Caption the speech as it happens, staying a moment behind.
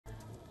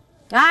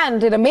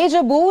And in a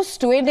major boost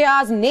to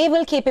India's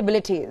naval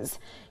capabilities,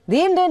 the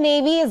Indian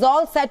Navy is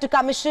all set to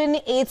commission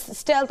its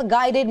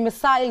stealth-guided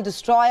missile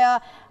destroyer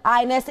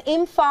INS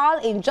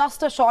Imphal in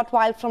just a short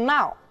while from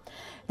now.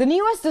 The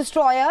newest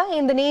destroyer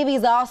in the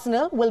Navy's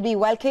arsenal will be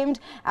welcomed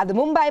at the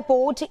Mumbai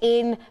port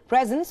in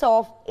presence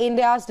of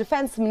India's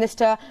Defence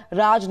Minister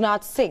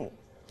Rajnath Singh.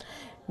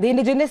 The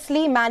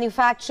indigenously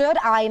manufactured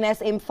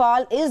INS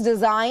Imphal is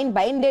designed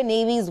by Indian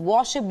Navy's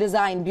Warship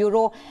Design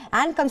Bureau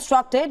and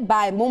constructed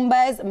by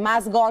Mumbai's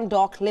Mazagon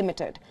Dock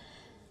Limited.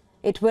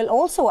 It will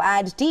also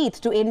add teeth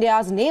to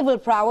India's naval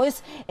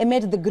prowess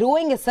amid the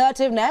growing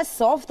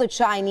assertiveness of the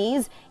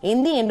Chinese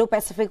in the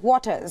Indo-Pacific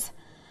waters.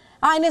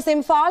 INS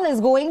Imphal is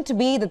going to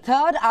be the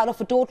third out of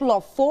a total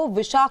of 4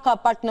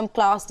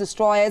 Visakhapatnam-class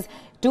destroyers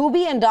to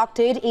be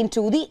inducted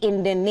into the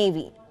Indian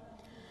Navy.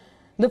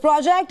 The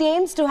project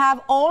aims to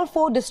have all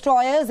 4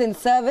 destroyers in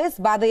service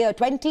by the year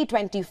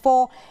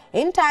 2024.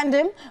 In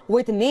tandem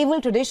with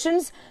naval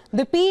traditions,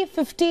 the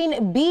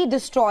P-15B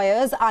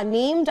destroyers are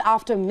named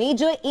after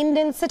major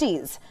Indian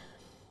cities.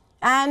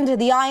 And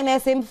the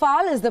INS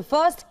Imphal is the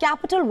first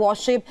capital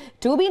warship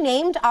to be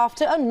named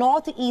after a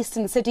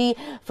northeastern city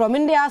from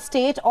India's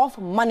state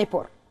of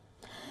Manipur.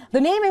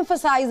 The name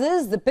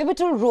emphasizes the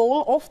pivotal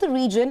role of the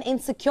region in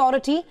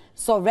security,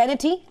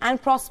 sovereignty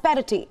and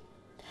prosperity.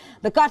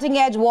 The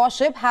cutting-edge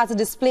warship has a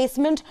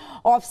displacement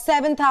of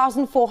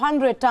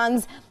 7,400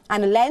 tons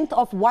and a length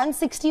of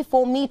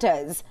 164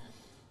 meters.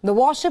 The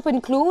warship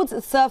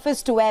includes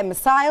surface-to-air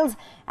missiles,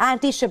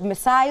 anti-ship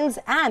missiles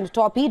and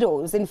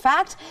torpedoes. In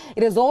fact,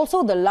 it is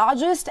also the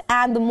largest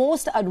and the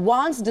most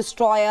advanced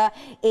destroyer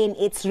in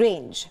its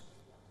range.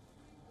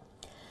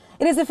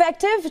 It is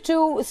effective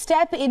to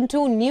step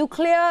into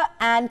nuclear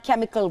and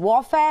chemical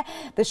warfare.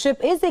 The ship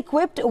is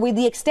equipped with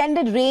the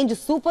extended-range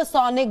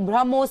supersonic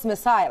BrahMos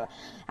missile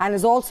and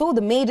is also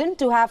the maiden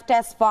to have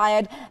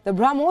test-fired the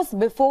BrahMos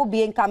before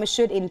being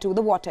commissioned into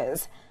the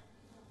waters.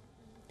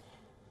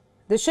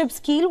 The ship's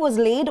keel was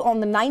laid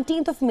on the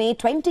 19th of May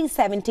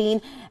 2017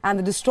 and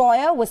the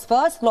destroyer was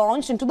first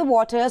launched into the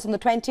waters on the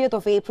 20th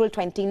of April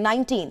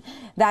 2019.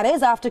 That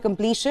is after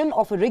completion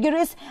of a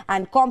rigorous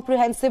and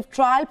comprehensive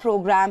trial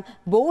program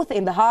both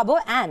in the harbour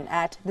and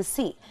at the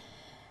sea.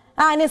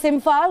 INS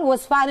Imphal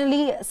was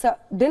finally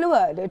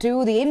delivered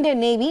to the Indian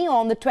Navy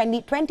on the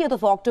 20th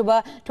of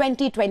October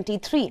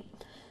 2023.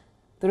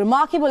 The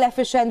remarkable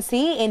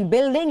efficiency in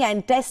building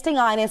and testing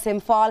INS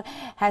Imphal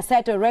has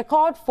set a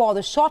record for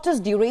the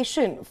shortest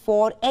duration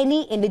for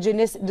any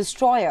indigenous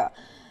destroyer.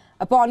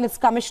 Upon its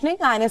commissioning,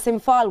 INS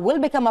Imphal will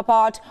become a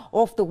part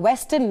of the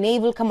Western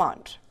Naval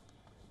Command.